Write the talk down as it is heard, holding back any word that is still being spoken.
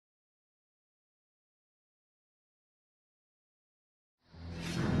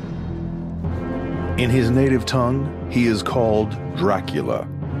In his native tongue, he is called Dracula.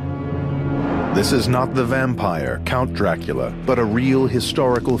 This is not the vampire, Count Dracula, but a real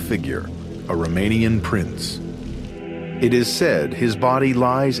historical figure, a Romanian prince. It is said his body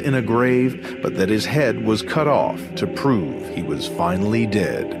lies in a grave, but that his head was cut off to prove he was finally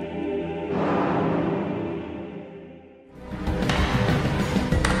dead.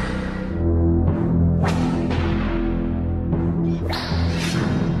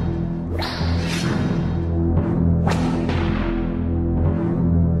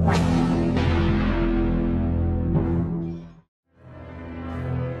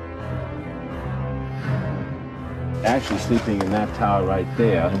 Actually sleeping in that tower right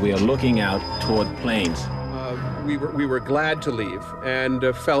there, and we are looking out toward plains. We were glad to leave and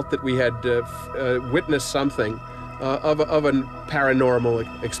felt that we had witnessed something of a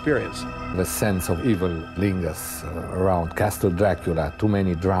paranormal experience. The sense of evil lingers around Castle Dracula. Too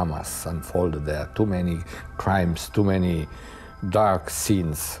many dramas unfolded there, too many crimes, too many dark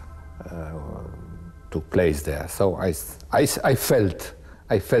scenes took place there. So I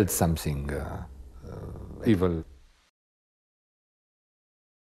felt something evil.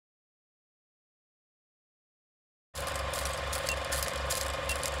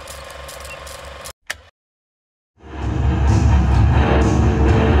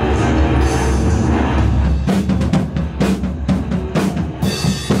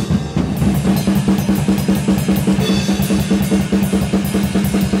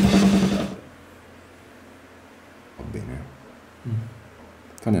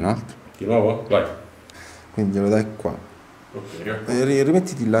 Fanne un altro. Di nuovo? Vai. Quindi glielo dai qua. Ok.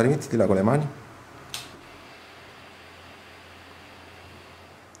 Rimettiti là con le mani.